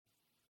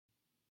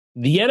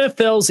The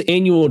NFL's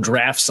annual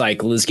draft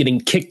cycle is getting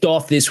kicked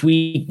off this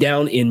week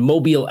down in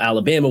Mobile,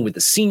 Alabama with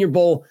the Senior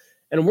Bowl,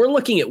 and we're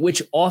looking at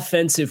which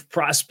offensive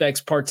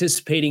prospects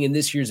participating in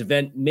this year's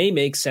event may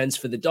make sense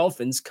for the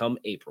Dolphins come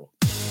April.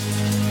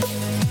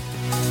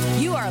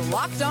 You are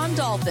Locked On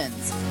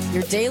Dolphins,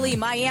 your daily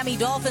Miami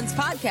Dolphins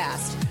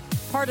podcast,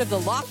 part of the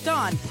Locked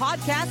On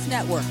Podcast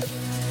Network,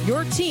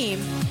 your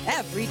team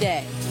every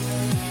day.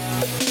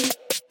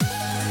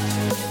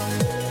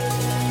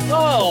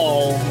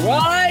 All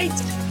right,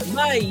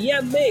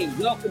 Miami.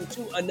 Welcome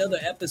to another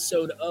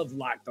episode of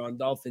Locked On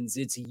Dolphins.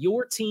 It's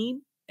your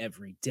team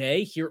every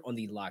day here on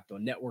the Locked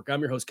On Network.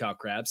 I'm your host, Kyle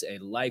Krabs, a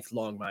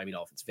lifelong Miami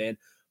Dolphins fan,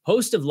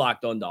 host of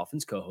Locked On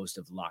Dolphins, co-host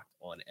of Locked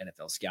On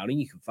NFL Scouting.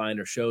 You can find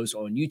our shows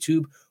on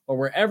YouTube or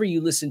wherever you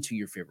listen to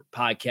your favorite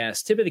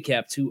podcasts. Tip of the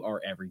cap to our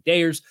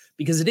everydayers,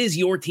 because it is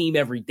your team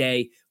every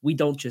day. We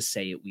don't just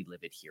say it, we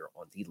live it here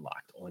on the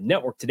Locked On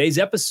Network. Today's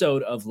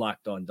episode of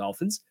Locked On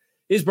Dolphins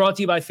is brought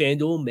to you by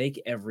FanDuel. Make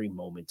every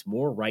moment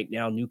more. Right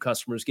now, new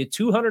customers get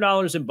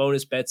 $200 in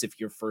bonus bets if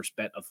your first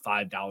bet of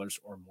 $5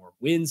 or more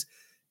wins.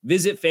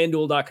 Visit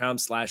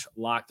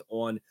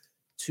FanDuel.com/lockedon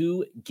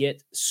to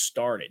get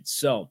started.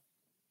 So,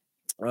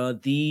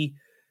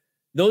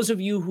 those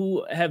of you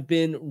who have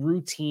been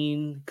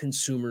routine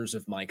consumers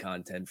of my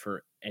content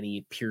for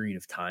any period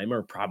of time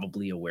are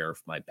probably aware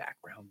of my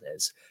background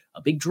as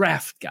a big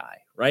draft guy,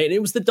 right? And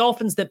it was the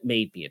Dolphins that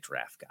made me a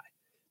draft guy,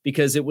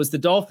 because it was the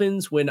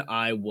Dolphins when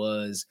I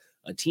was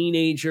a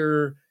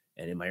teenager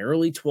and in my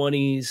early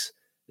 20s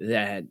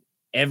that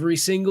every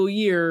single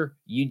year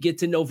you'd get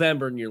to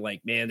November and you're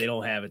like, man, they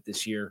don't have it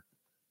this year.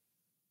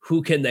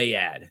 Who can they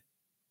add?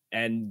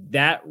 And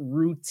that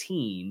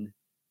routine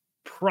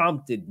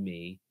prompted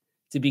me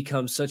to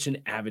become such an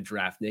avid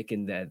draftnik,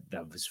 and that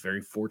was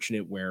very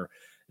fortunate, where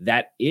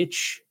that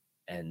itch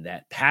and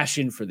that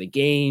passion for the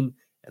game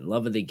and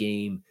love of the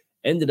game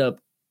ended up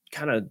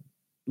kind of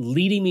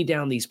leading me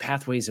down these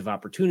pathways of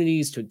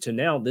opportunities to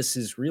now this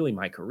is really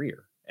my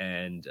career.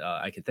 And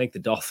I can thank the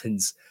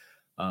Dolphins,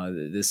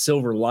 the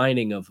silver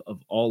lining of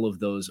all of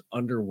those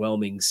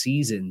underwhelming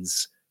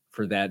seasons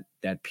for that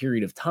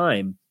period of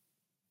time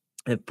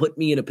have put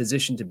me in a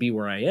position to be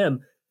where I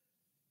am.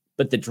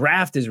 But the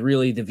draft is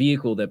really the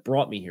vehicle that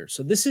brought me here.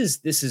 So this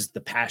is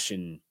the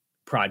passion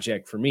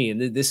project for me.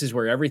 And this is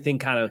where everything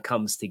kind of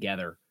comes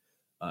together.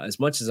 As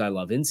much as I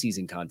love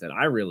in-season content,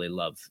 I really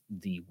love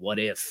the what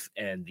if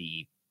and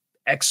the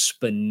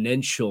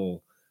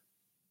exponential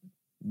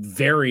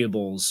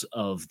variables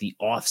of the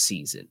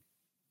off-season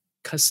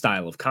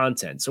style of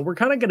content. So we're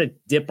kind of going to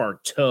dip our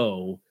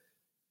toe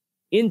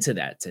into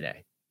that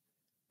today.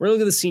 We're going to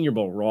look at the Senior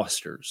Bowl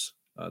rosters.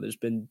 There's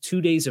been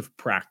 2 days of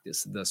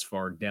practice thus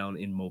far down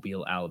in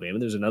Mobile, Alabama.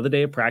 There's another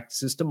day of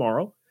practices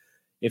tomorrow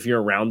if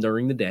you're around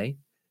during the day.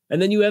 And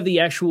then you have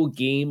the actual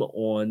game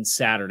on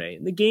Saturday.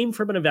 And the game,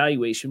 from an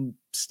evaluation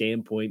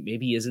standpoint,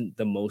 maybe isn't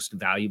the most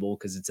valuable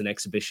because it's an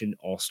exhibition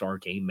all-star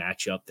game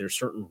matchup. There's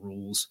certain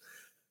rules.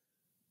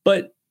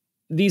 But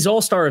these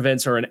all-star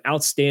events are an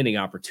outstanding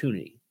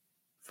opportunity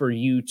for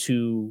you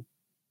to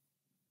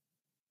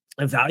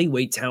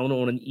evaluate talent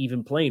on an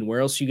even plane. Where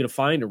else are you going to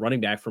find a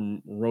running back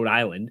from Rhode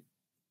Island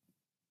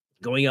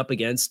going up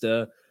against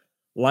a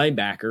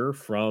linebacker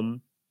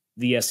from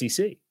the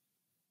SEC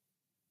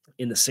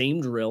in the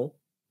same drill,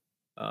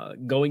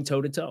 going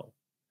toe-to-toe?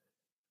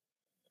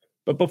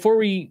 But before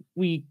we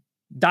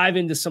dive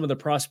into some of the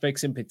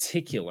prospects in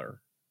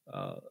particular,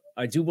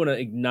 I do want to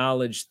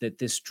acknowledge that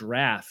this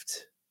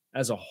draft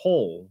as a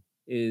whole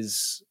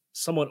is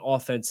somewhat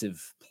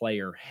offensive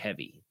player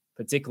heavy,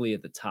 particularly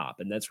at the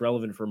top. And that's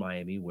relevant for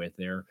Miami with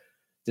their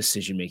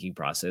decision-making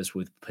process,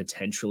 with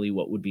potentially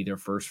what would be their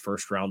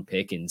first-round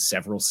pick in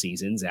several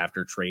seasons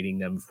after trading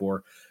them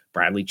for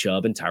Bradley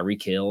Chubb and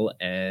Tyreek Hill,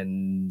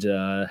 and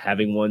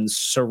having one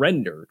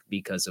surrendered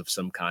because of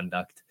some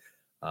conduct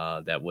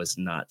that was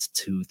not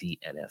to the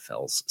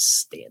NFL's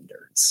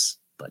standards.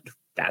 But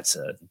that's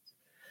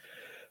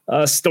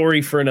a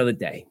story for another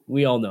day.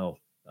 We all know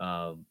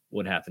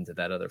what happened to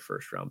that other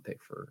first-round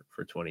pick for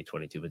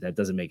 2022, but that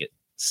doesn't make it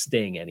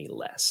sting any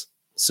less.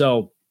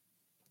 So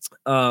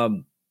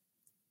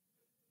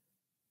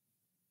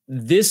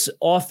this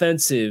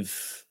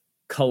offensive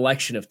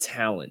collection of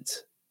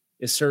talent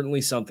is certainly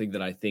something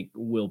that I think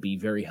will be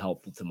very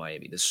helpful to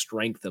Miami. The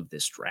strength of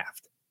this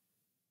draft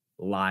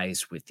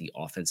lies with the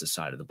offensive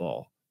side of the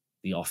ball,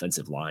 the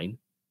offensive line,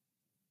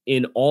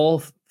 in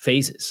all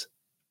phases,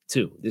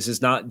 too. This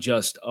is not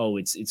just,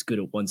 it's good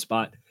at one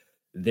spot.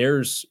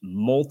 There's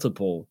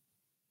multiple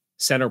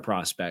center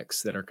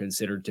prospects that are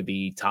considered to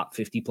be top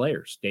 50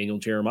 players. Daniel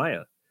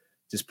Jeremiah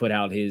just put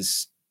out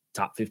his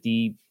top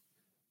 50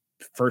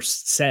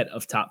 first set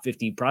of top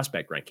 50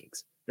 prospect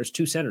rankings. There's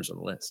 2 centers on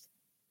the list.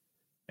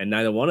 And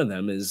neither one of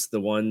them is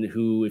the one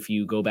who, if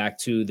you go back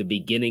to the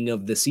beginning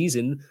of the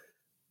season,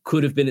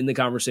 could have been in the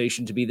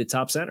conversation to be the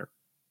top center,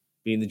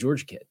 being the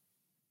Georgia kid,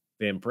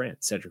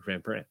 Cedric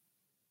Van Pran.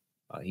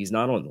 He's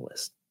not on the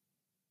list.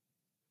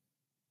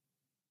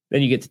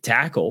 Then you get to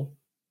tackle,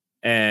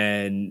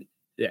 and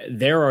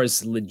there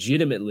is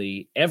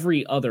legitimately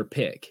every other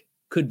pick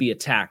could be a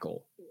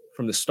tackle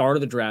from the start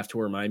of the draft to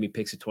where Miami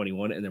picks at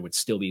 21, and there would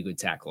still be a good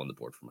tackle on the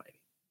board for Miami.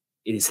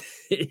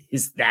 It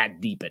is that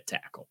deep at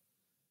tackle.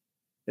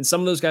 And some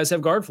of those guys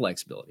have guard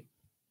flexibility.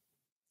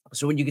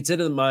 So when you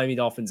consider the Miami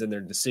Dolphins and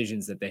their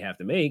decisions that they have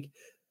to make,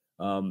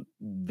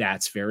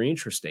 that's very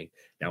interesting.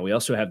 Now, we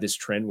also have this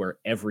trend where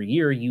every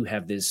year you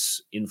have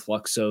this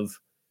influx of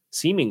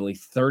seemingly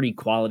 30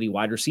 quality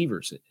wide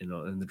receivers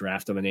in the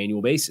draft on an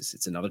annual basis.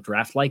 It's another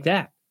draft like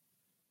that.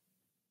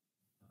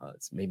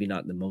 It's maybe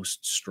not the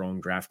most strong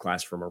draft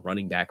class from a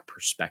running back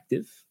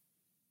perspective,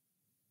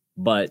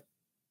 but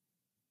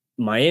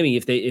Miami,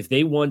 if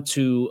they want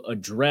to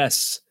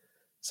address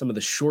some of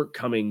the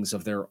shortcomings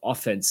of their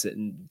offense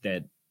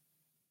that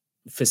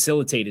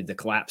facilitated the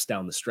collapse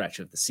down the stretch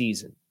of the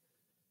season,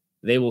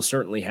 they will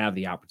certainly have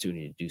the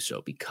opportunity to do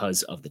so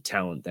because of the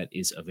talent that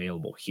is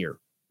available here.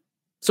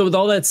 So with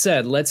all that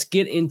said, let's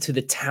get into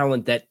the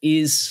talent that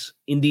is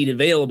indeed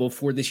available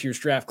for this year's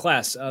draft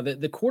class.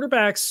 The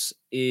quarterbacks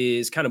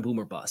is kind of boom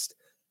or bust.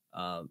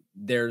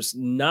 There's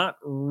not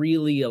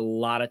really a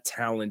lot of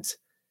talent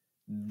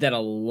that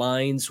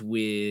aligns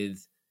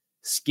with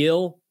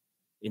skill,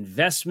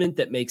 investment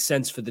that makes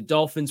sense for the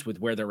Dolphins with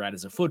where they're at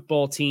as a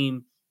football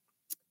team,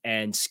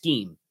 and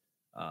scheme.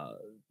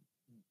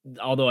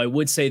 Although I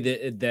would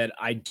say that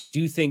I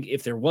do think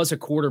if there was a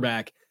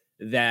quarterback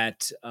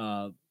that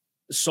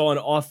saw an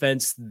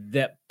offense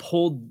that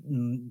pulled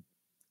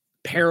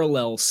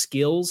parallel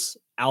skills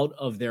out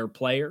of their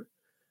player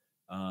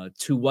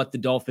to what the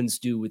Dolphins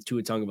do with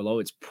Tua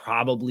Tagovailoa, it's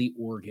probably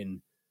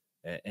Oregon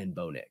and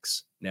Bo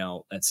Nix.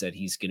 Now, that said,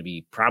 he's going to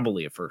be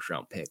probably a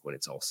first-round pick when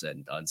it's all said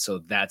and done. So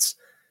that's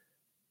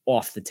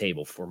off the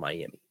table for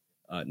Miami.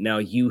 Now,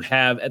 you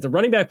have at the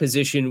running back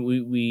position,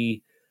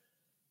 we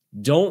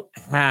don't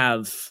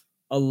have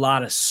a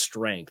lot of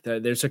strength.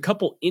 There's a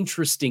couple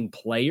interesting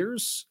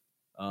players.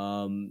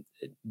 Dylan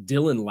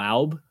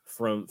Laub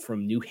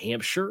from New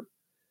Hampshire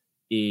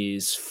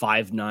is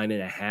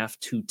 5'9.5",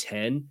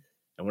 210.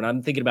 And when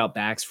I'm thinking about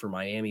backs for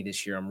Miami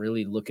this year, I'm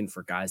really looking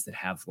for guys that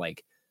have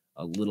like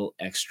a little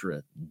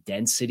extra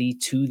density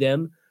to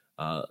them.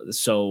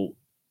 So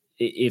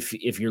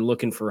if you're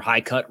looking for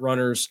high cut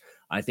runners,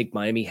 I think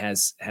Miami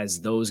has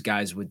those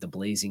guys with the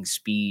blazing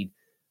speed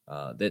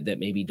that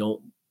maybe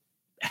don't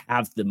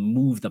have the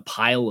move the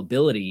pile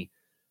ability.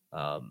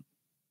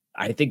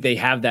 I think they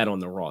have that on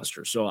the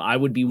roster. So I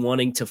would be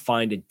wanting to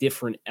find a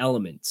different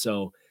element.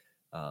 So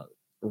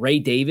Ray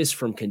Davis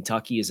from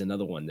Kentucky is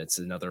another one. That's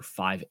another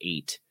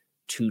 5'8",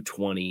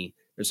 220.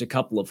 There's a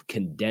couple of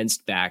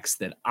condensed backs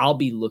that I'll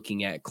be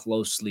looking at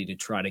closely to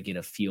try to get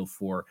a feel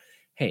for,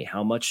 hey,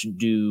 how much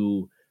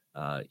do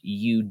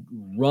you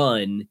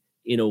run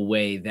in a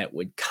way that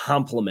would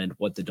complement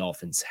what the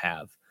Dolphins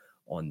have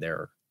on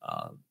their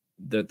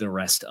the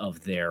rest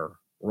of their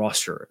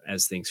roster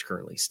as things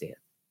currently stand.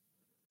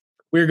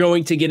 We're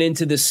going to get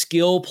into the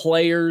skill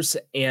players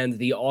and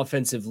the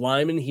offensive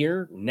linemen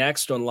here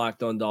next on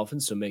Locked On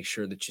Dolphins, so make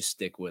sure that you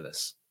stick with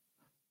us.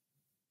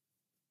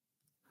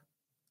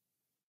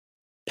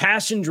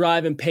 Passion,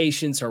 drive, and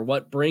patience are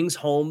what brings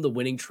home the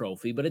winning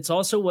trophy, but it's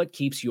also what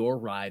keeps your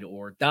ride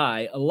or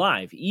die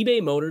alive.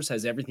 eBay Motors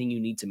has everything you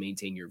need to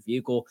maintain your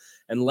vehicle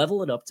and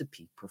level it up to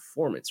peak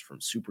performance, from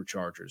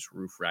superchargers,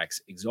 roof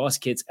racks,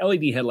 exhaust kits,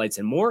 LED headlights,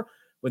 and more.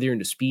 Whether you're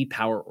into speed,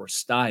 power, or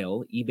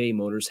style, eBay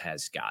Motors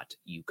has got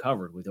you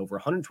covered. With over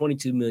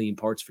 122 million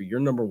parts for your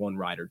number one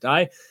ride or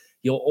die,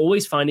 you'll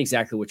always find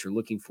exactly what you're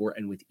looking for.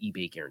 And with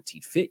eBay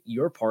Guaranteed Fit,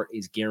 your part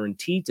is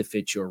guaranteed to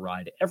fit your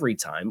ride every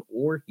time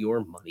or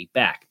your money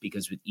back.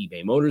 Because with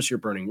eBay Motors, you're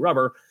burning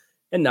rubber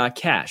and not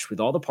cash.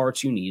 With all the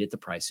parts you need at the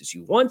prices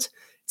you want,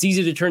 it's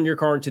easy to turn your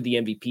car into the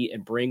MVP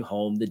and bring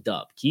home the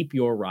dub. Keep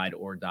your ride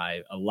or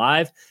die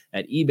alive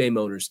at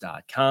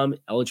ebaymotors.com.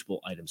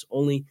 Eligible items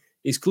only.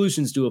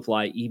 Exclusions do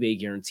apply. eBay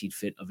Guaranteed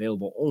Fit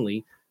available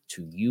only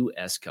to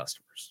U.S.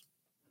 customers.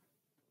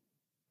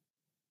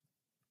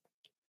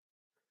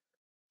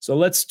 So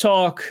let's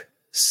talk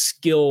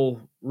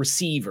skill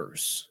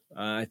receivers.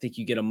 I think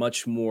you get a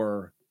much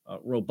more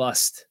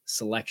robust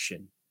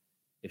selection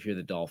if you're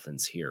the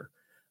Dolphins here.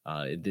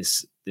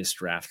 This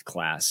draft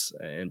class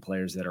and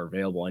players that are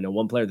available. I know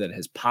one player that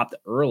has popped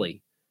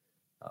early,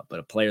 but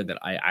a player that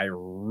I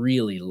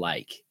really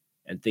like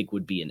and think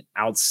would be an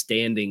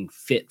outstanding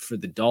fit for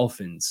the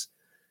Dolphins.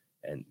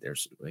 And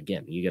there's,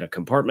 again, you got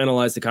to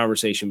compartmentalize the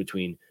conversation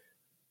between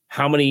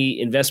how many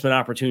investment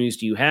opportunities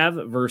do you have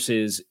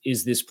versus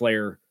is this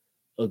player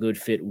a good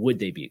fit? Would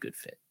they be a good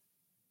fit?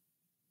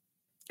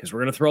 Because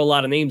we're going to throw a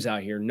lot of names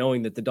out here,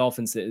 knowing that the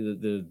Dolphins,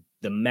 the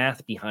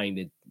math behind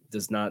it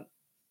does not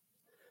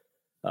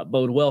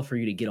bode well for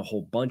you to get a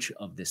whole bunch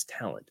of this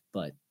talent.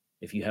 But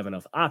if you have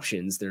enough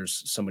options,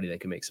 there's somebody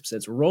that can make some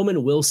sense.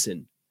 Roman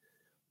Wilson,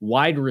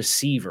 wide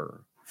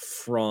receiver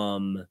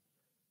from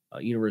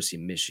University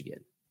of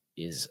Michigan,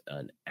 is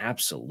an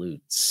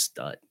absolute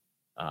stud.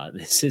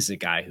 This is a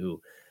guy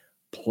who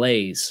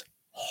plays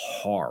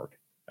hard.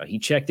 He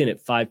checked in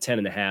at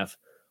 5'10.5",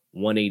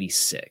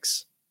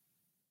 186.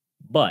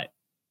 But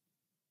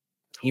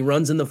he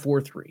runs in the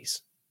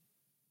 4.3s.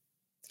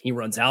 He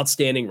runs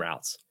outstanding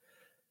routes,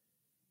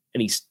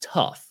 and he's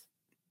tough.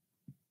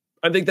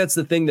 I think that's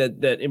the thing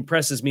that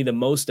impresses me the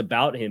most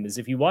about him is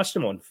if you watched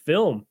him on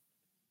film,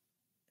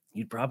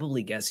 you'd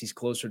probably guess he's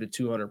closer to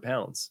 200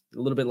 pounds, a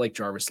little bit like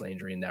Jarvis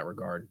Landry in that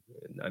regard.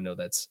 And I know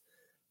that's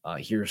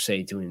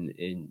hearsay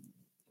to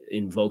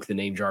invoke the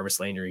name Jarvis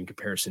Landry in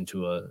comparison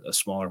to a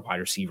smaller wide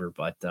receiver,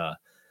 but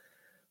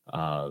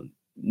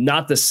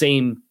not the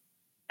same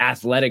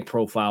athletic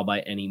profile by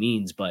any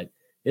means. But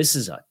this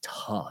is a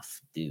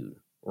tough dude,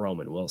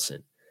 Roman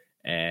Wilson.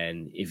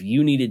 And if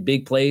you needed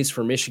big plays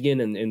for Michigan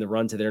and in the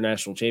run to their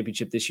national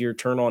championship this year,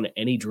 turn on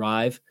any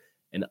drive,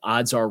 and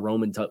odds are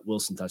Roman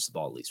Wilson touched the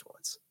ball at least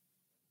once.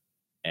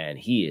 And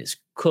he is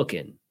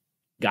cooking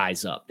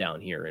guys up down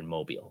here in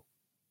Mobile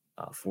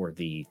for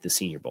the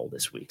Senior Bowl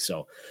this week.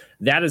 So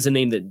that is a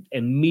name that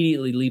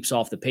immediately leaps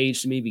off the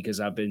page to me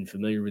because I've been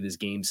familiar with his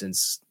game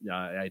since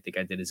I think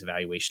I did his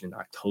evaluation in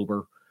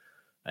October.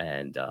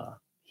 And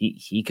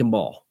he can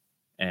ball.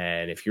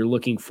 And if you're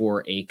looking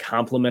for a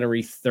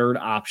complimentary third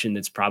option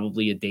that's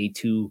probably a day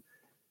two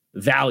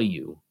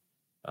value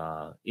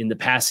in the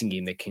passing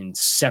game that can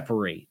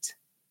separate,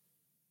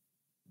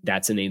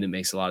 that's a name that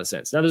makes a lot of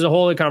sense. Now, there's a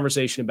whole other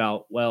conversation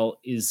about, well,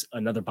 is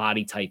another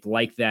body type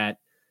like that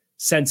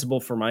sensible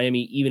for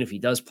Miami, even if he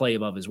does play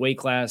above his weight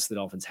class? The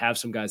Dolphins have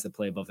some guys that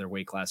play above their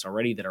weight class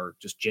already that are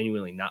just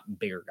genuinely not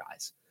bigger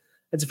guys.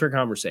 That's a fair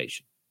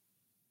conversation.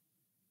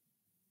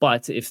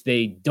 But if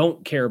they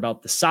don't care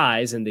about the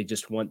size and they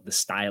just want the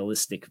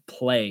stylistic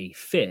play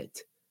fit,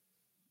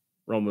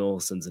 Roman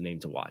Wilson's a name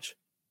to watch.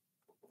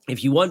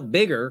 If you want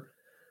bigger,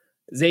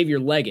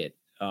 Xavier Leggett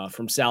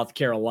from South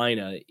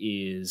Carolina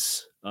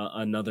is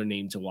another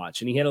name to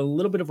watch. And he had a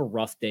little bit of a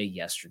rough day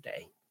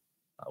yesterday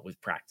with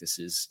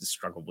practices,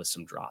 struggled with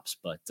some drops.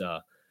 But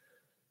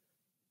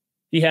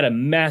he had a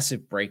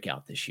massive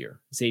breakout this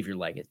year. Xavier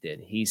Leggett did.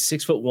 He's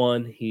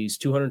 6'1". He's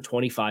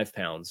 225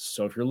 pounds.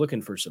 So if you're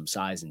looking for some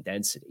size and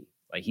density,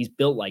 like he's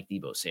built like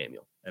Deebo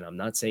Samuel. And I'm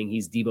not saying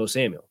he's Deebo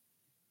Samuel,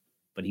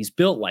 but he's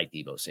built like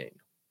Deebo Samuel.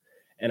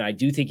 And I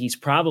do think he's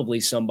probably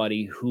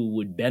somebody who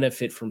would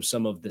benefit from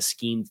some of the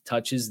schemed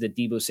touches that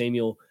Deebo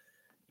Samuel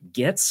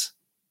gets,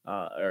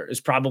 or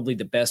is probably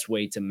the best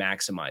way to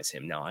maximize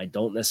him. Now, I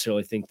don't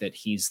necessarily think that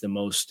he's the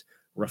most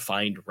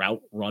refined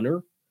route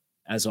runner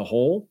as a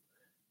whole.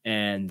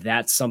 And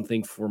that's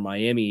something for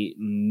Miami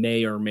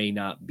may or may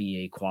not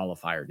be a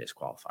qualifier,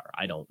 disqualifier.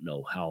 I don't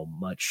know how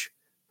much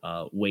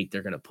weight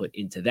they're going to put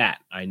into that.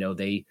 I know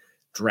they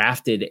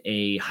drafted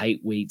a height,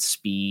 weight,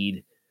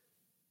 speed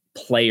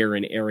player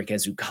in Eric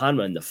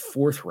Ezukanma in the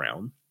 4th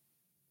round.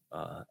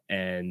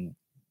 And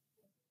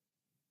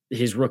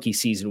his rookie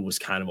season was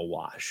kind of a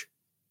wash.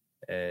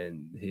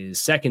 And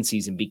his second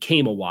season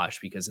became a wash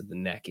because of the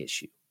neck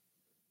issue.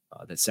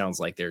 That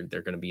sounds like they're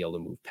going to be able to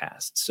move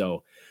past.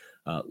 So,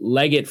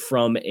 Leggett,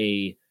 from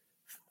a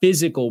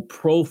physical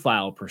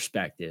profile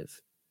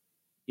perspective,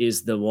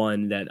 is the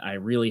one that I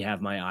really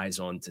have my eyes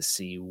on to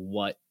see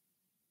what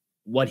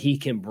he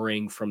can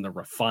bring from the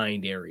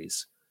refined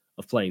areas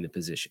of playing the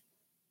position.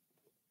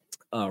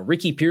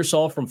 Ricky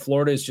Pearsall from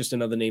Florida is just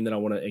another name that I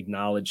want to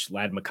acknowledge.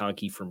 Lad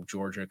McConkey from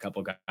Georgia, a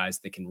couple of guys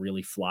that can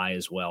really fly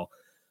as well.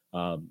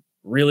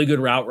 Really good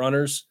route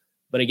runners,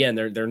 but again,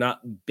 they're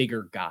not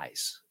bigger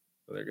guys.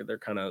 They're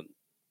kind of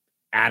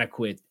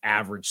adequate,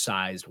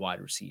 average-sized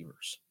wide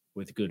receivers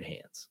with good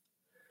hands.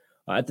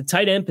 At the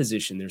tight end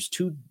position, there's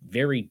two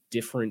very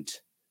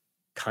different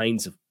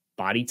kinds of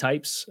body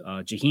types.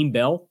 Jaheim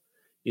Bell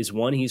is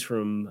one. He's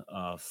from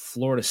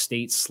Florida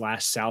State /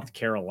 South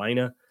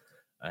Carolina,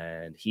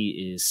 and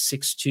he is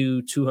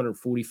 6'2",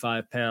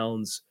 245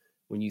 pounds.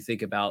 When you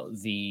think about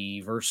the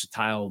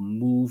versatile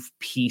move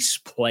piece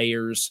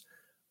players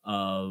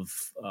of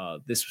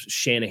this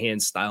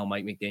Shanahan-style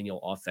Mike McDaniel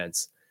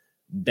offense,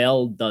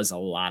 Bell does a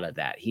lot of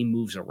that. He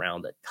moves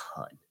around a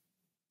ton.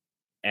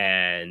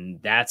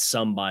 And that's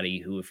somebody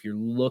who, if you're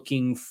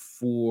looking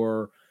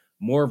for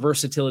more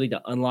versatility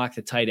to unlock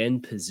the tight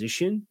end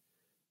position,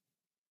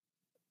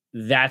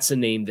 that's a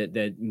name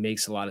that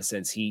makes a lot of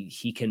sense.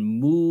 He can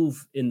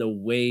move in the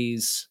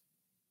ways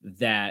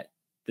that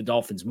the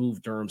Dolphins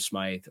moved Durham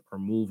Smythe or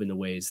move in the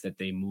ways that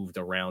they moved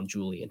around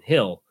Julian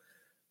Hill.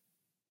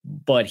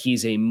 But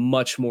he's a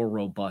much more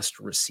robust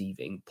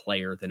receiving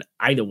player than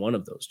either one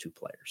of those two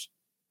players.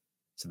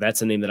 So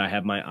that's a name that I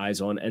have my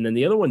eyes on. And then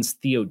the other one's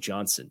Theo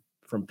Johnson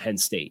from Penn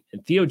State.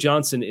 And Theo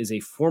Johnson is a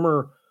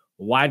former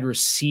wide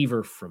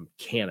receiver from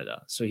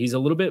Canada. So he's a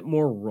little bit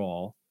more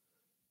raw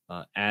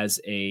as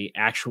a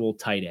actual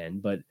tight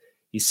end, but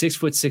he's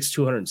 6'6",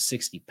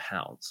 260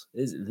 pounds.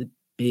 This is a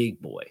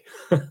big boy.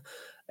 But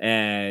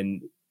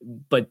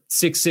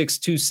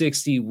 6'6",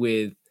 260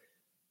 with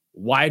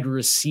wide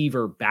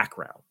receiver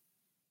background.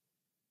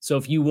 So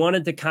if you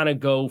wanted to kind of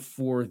go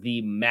for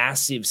the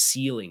massive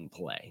ceiling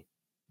play,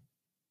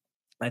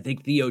 I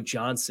think Theo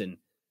Johnson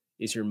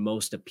is your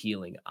most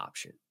appealing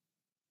option.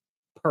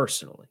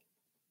 Personally,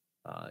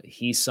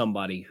 he's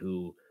somebody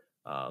who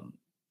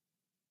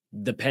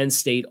the Penn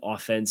State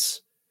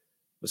offense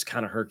was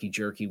kind of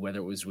herky-jerky, whether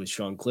it was with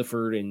Sean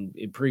Clifford in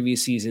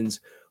previous seasons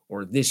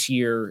or this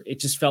year, it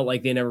just felt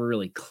like they never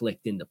really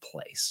clicked into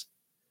place.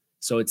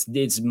 So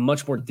it's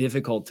much more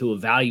difficult to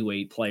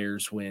evaluate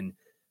players when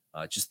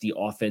just the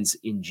offense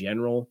in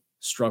general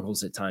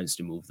struggles at times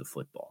to move the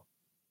football.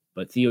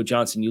 But Theo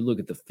Johnson, you look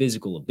at the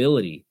physical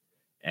ability,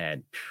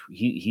 and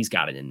he's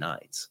got it in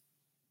nines.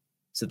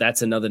 So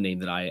that's another name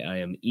that I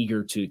am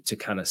eager to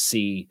kind of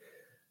see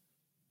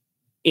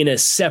in a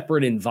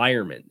separate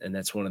environment. And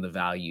that's one of the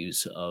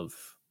values of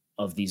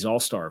these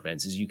all-star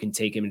events is you can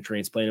take him and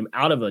transplant him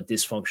out of a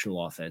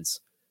dysfunctional offense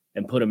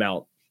and put him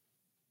out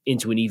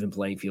into an even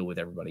playing field with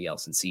everybody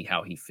else and see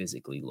how he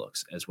physically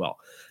looks as well.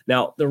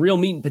 Now, the real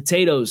meat and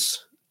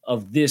potatoes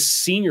of this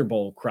Senior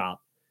Bowl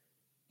crop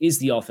is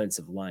the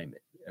offensive lineman.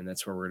 And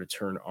that's where we're going to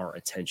turn our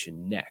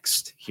attention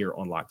next here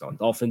on Locked On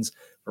Dolphins.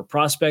 For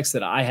prospects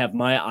that I have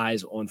my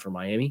eyes on for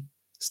Miami,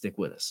 stick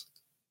with us.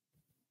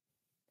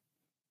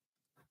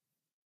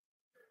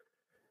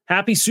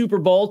 Happy Super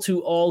Bowl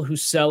to all who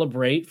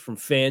celebrate from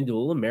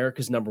FanDuel,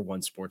 America's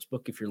 #1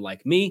 sportsbook. If you're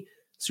like me,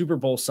 Super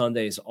Bowl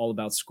Sunday is all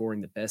about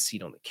scoring the best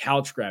seat on the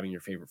couch, grabbing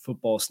your favorite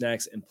football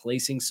snacks, and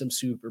placing some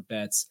super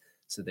bets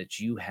so that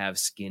you have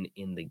skin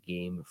in the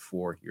game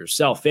for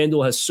yourself.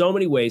 FanDuel has so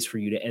many ways for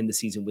you to end the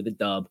season with a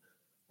dub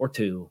or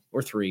 2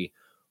 or 3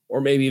 or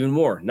maybe even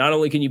more. Not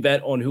only can you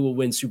bet on who will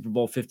win Super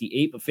Bowl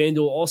 58, but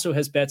FanDuel also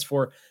has bets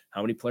for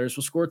how many players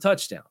will score a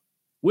touchdown,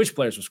 which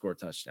players will score a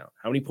touchdown,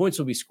 how many points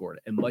will be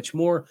scored, and much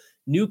more.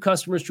 New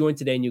customers join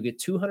today, and you'll get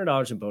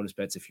 $200 in bonus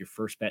bets if your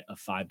first bet of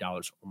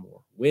 $5 or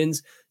more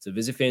wins. So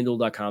visit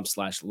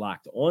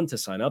FanDuel.com/locked-on to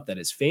sign up. That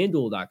is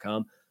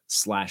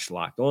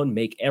FanDuel.com/locked-on.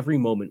 Make every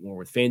moment more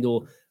with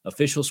FanDuel,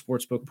 official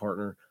sportsbook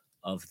partner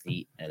of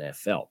the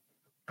NFL.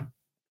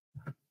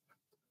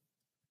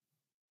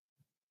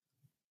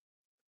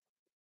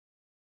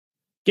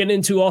 Getting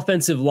into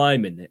offensive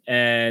linemen,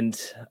 and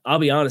I'll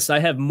be honest, I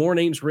have more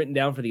names written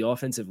down for the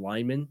offensive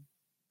lineman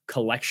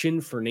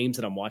collection for names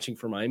that I'm watching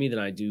for Miami than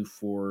I do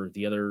for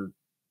the other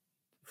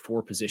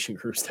 4 position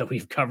groups that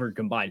we've covered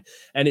combined.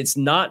 And it's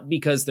not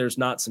because there's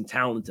not some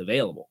talent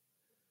available,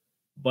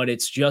 but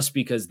it's just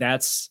because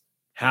that's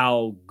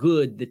how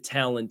good the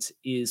talent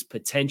is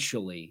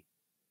potentially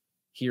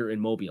here in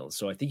Mobile.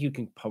 So I think you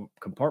can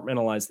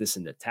compartmentalize this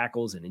into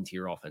tackles and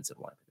interior offensive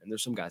linemen. And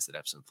there's some guys that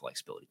have some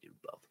flexibility to do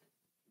both.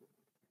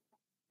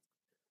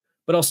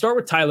 But I'll start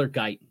with Tyler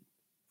Guyton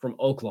from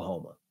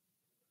Oklahoma.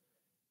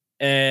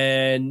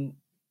 And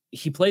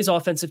he plays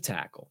offensive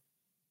tackle.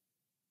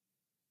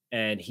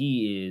 And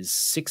he is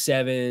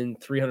 6'7",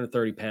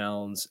 330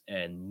 pounds,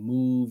 and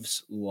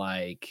moves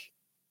like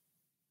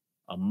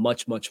a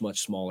much, much, much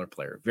smaller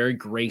player. Very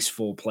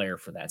graceful player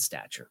for that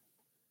stature.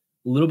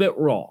 A little bit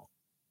raw.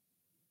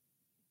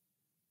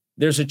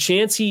 There's a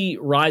chance he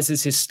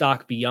rises his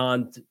stock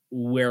beyond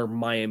where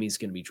Miami's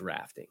going to be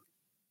drafting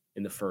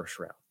in the first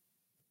round.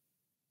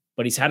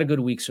 But he's had a good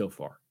week so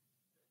far.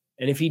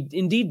 And if he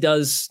indeed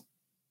does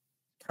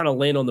kind of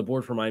land on the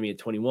board for Miami at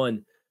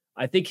 21,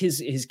 I think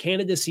his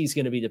candidacy is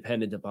going to be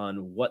dependent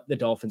upon what the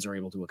Dolphins are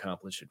able to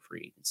accomplish in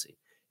free agency.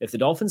 If the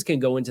Dolphins can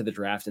go into the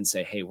draft and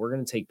say, hey, we're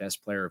going to take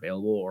best player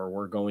available, or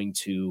we're going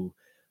to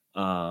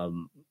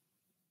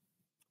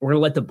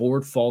let the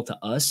board fall to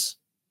us,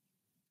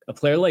 a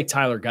player like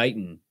Tyler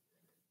Guyton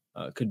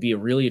could be a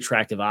really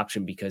attractive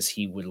option because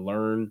he would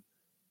learn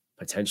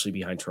potentially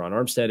behind Teron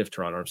Armstead if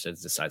Teron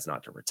Armstead decides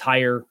not to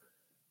retire,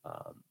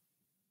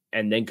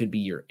 and then could be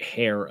your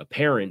heir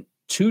apparent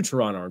to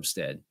Teron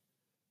Armstead.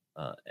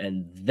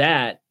 And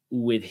that,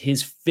 with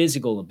his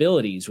physical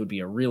abilities, would be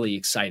a really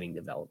exciting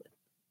development.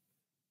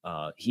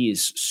 He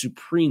is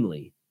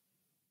supremely,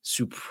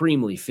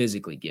 supremely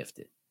physically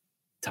gifted,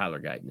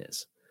 Tyler Guyton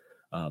is.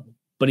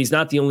 But he's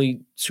not the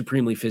only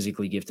supremely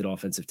physically gifted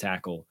offensive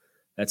tackle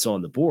that's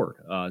on the board.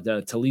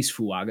 Talise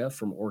Fuaga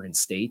from Oregon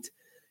State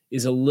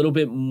is a little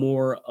bit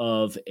more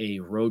of a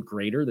road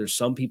grader. There's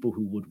some people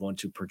who would want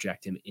to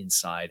project him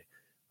inside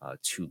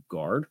to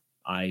guard.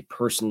 I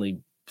personally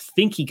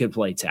think he could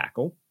play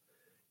tackle.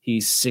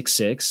 He's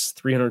 6'6",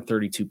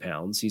 332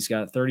 pounds. He's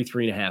got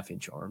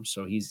 33.5-inch arms,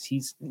 so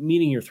he's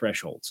meeting your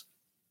thresholds.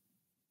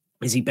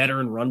 Is he better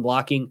in run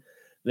blocking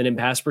than in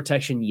pass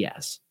protection?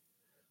 Yes.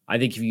 I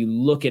think if you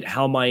look at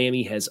how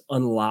Miami has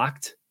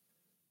unlocked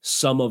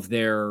some of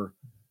their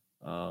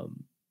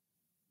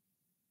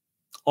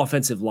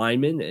offensive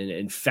linemen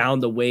and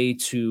found a way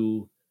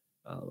to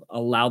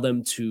allow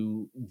them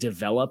to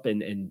develop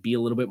and be a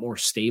little bit more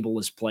stable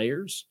as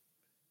players,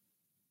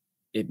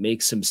 it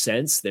makes some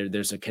sense.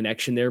 There's a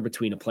connection there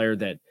between a player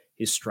that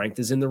his strength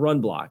is in the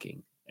run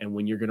blocking, and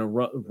when you're going to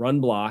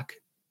run block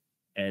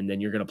and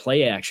then you're going to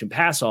play action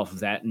pass off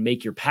of that and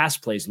make your pass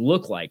plays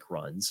look like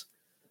runs,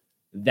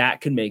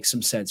 that can make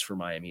some sense for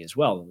Miami as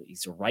well.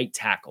 He's a right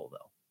tackle,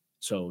 though.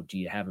 So do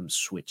you have him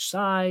switch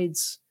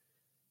sides?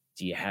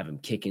 Do you have him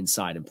kick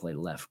inside and play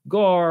left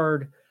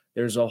guard?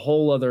 There's a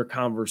whole other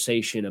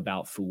conversation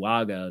about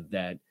Fuaga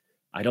that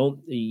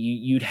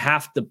you'd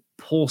have to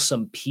pull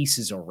some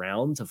pieces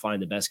around to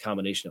find the best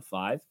combination of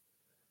 5.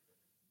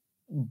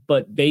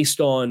 But based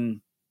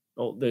on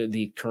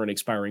the current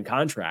expiring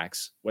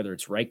contracts, whether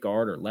it's right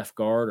guard or left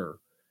guard or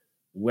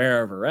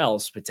wherever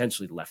else,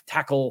 potentially left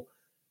tackle,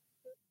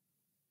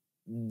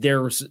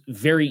 there's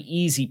very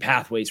easy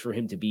pathways for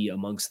him to be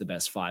amongst the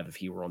best 5 if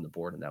he were on the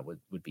board, and that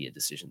would be a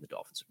decision the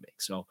Dolphins would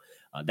make. So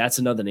that's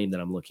another name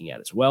that I'm looking at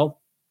as well.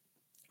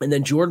 And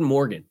then Jordan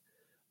Morgan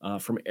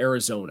from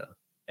Arizona.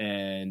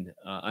 And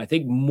I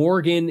think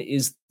Morgan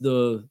is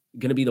going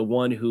to be the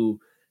one who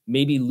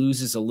maybe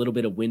loses a little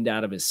bit of wind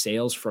out of his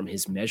sails from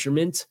his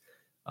measurement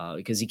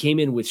because he came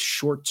in with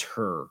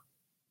shorter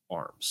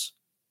arms.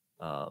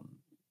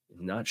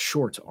 Not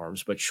short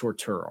arms, but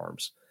shorter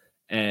arms.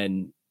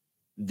 And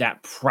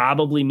that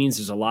probably means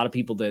there's a lot of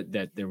people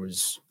that there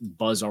was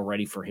buzz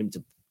already for him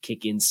to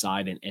kick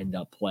inside and end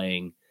up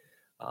playing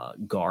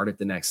guard at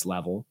the next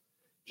level.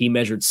 He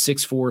measured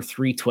 6'4",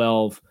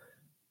 312,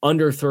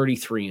 under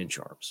 33-inch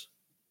arms.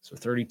 So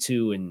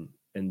 32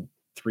 and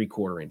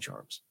 3/4-inch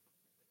arms.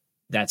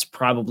 That's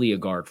probably a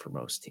guard for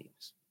most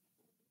teams.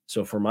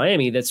 So for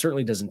Miami, that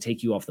certainly doesn't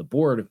take you off the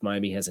board if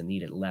Miami has a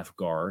need at left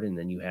guard, and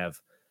then you have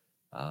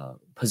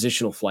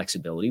positional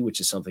flexibility,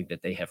 which is something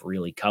that they have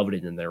really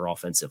coveted in their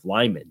offensive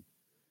linemen.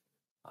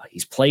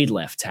 He's played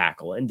left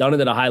tackle and done it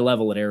at a high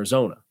level at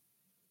Arizona.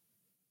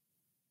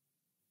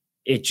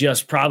 It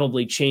just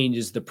probably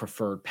changes the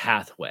preferred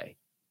pathway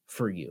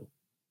for you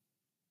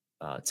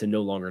to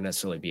no longer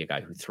necessarily be a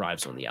guy who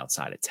thrives on the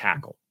outside of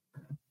tackle.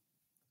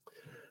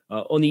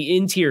 On the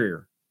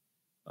interior,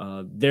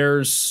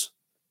 there's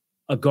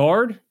a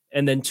guard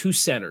and then 2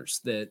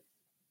 centers that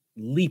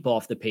leap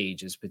off the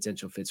page as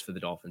potential fits for the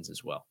Dolphins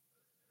as well.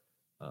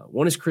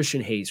 One is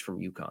Christian Hayes from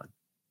UConn.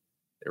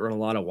 They run a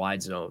lot of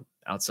wide zone,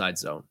 outside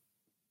zone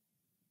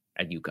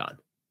at UConn.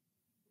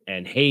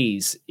 And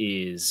Hayes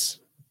is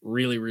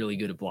really, really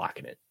good at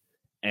blocking it.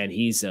 And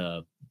he's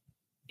a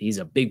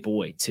big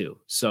boy too.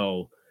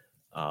 So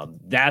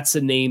that's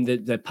a name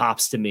that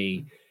pops to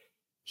me.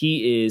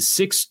 He is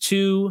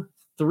 6'2",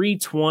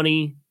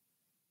 320,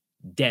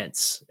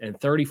 dense, and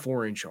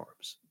 34-inch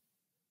arms.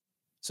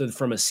 So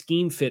from a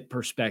scheme fit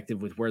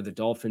perspective with where the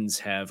Dolphins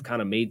have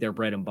kind of made their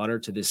bread and butter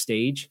to this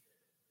stage,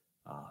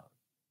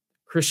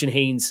 Christian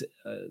Hayes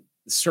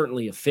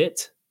certainly a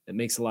fit. That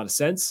makes a lot of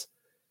sense.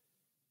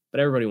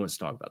 But everybody wants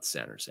to talk about the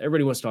centers.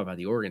 Everybody wants to talk about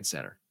the Oregon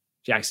center,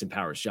 Jackson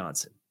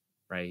Powers-Johnson,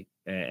 right?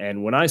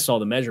 And when I saw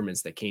the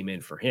measurements that came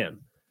in for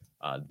him,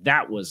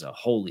 that was a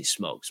holy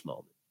smokes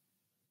moment.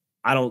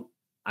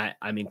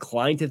 I'm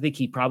inclined to think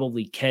he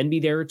probably can be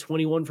there at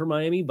 21 for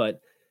Miami, but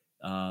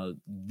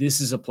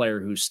this is a player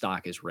whose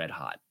stock is red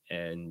hot,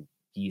 and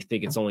you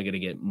think it's only going to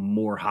get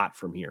more hot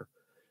from here.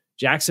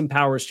 Jackson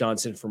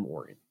Powers-Johnson from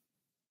Oregon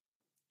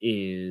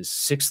is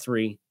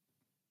 6'3",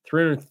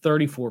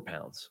 334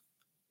 pounds,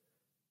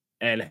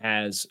 and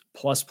has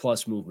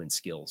plus movement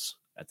skills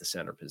at the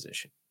center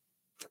position.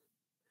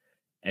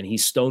 And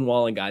he's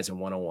stonewalling guys in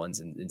one-on-ones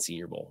in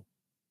Senior Bowl.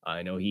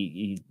 I know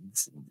he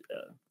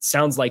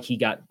sounds like he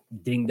got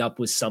dinged up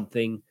with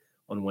something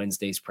on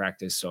Wednesday's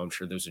practice, so I'm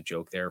sure there's a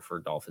joke there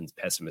for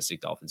pessimistic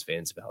Dolphins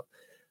fans about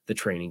the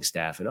training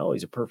staff and,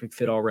 he's a perfect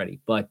fit already.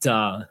 But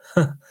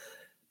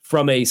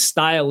from a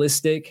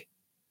stylistic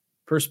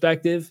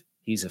perspective,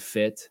 he's a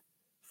fit.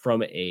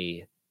 From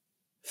a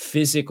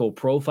physical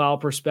profile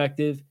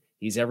perspective,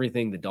 he's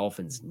everything the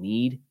Dolphins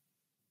need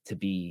to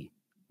be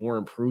more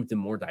improved and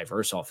more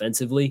diverse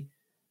offensively.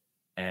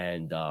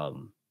 And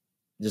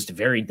just a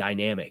very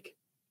dynamic,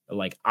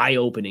 like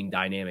eye-opening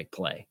dynamic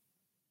play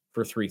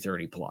for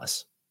 330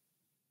 plus.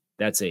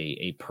 That's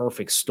a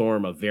perfect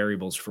storm of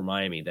variables for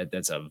Miami.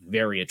 That's a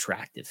very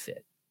attractive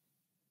fit.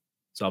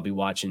 So I'll be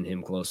watching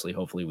him closely.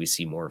 Hopefully we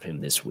see more of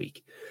him this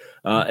week.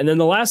 And then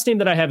the last name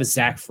that I have is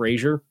Zach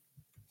Frazier,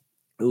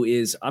 who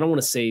is, I don't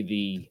want to say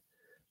the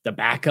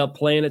backup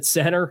plan at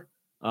center.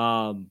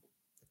 But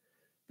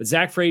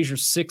Zach Frazier,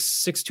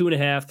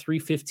 6'2.5",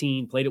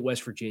 315, played at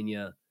West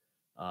Virginia.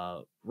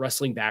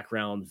 Wrestling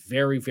background,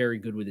 very, very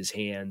good with his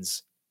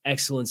hands,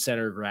 excellent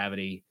center of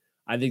gravity.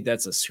 I think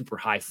that's a super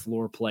high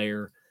floor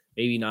player.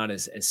 Maybe not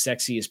as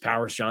sexy as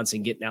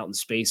Powers-Johnson getting out in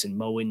space and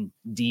mowing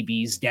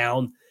DBs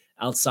down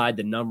outside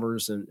the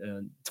numbers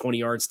and 20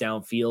 yards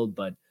downfield.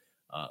 But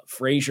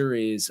Frazier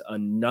is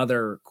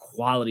another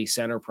quality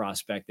center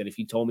prospect that if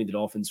you told me the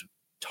Dolphins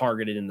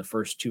targeted in the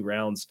first 2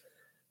 rounds,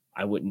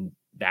 I wouldn't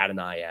bat an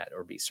eye at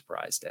or be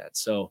surprised at.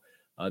 So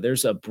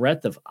there's a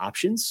breadth of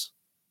options.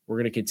 We're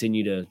going to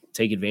continue to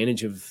take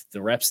advantage of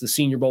the reps the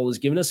Senior Bowl has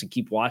given us and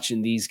keep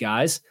watching these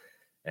guys.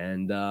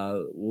 And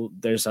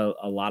there's a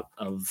lot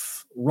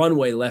of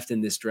runway left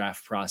in this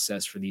draft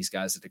process for these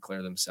guys to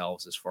declare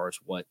themselves as far as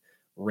what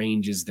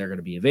ranges they're going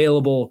to be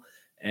available.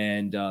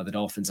 And the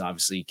Dolphins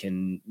obviously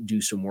can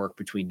do some work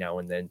between now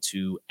and then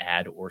to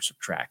add or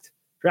subtract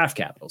draft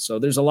capital. So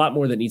there's a lot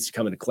more that needs to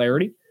come into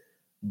clarity.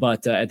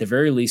 But at the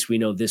very least, we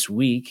know this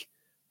week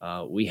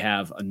we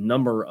have a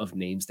number of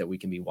names that we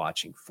can be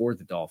watching for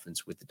the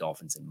Dolphins with the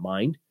Dolphins in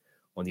mind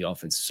on the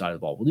offensive side of the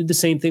ball. We'll do the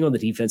same thing on the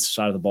defensive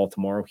side of the ball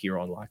tomorrow here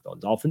on Locked On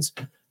Dolphins.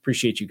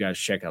 Appreciate you guys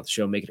checking out the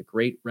show. Make it a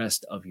great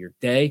rest of your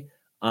day.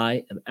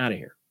 I am out of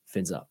here.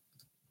 Fins up.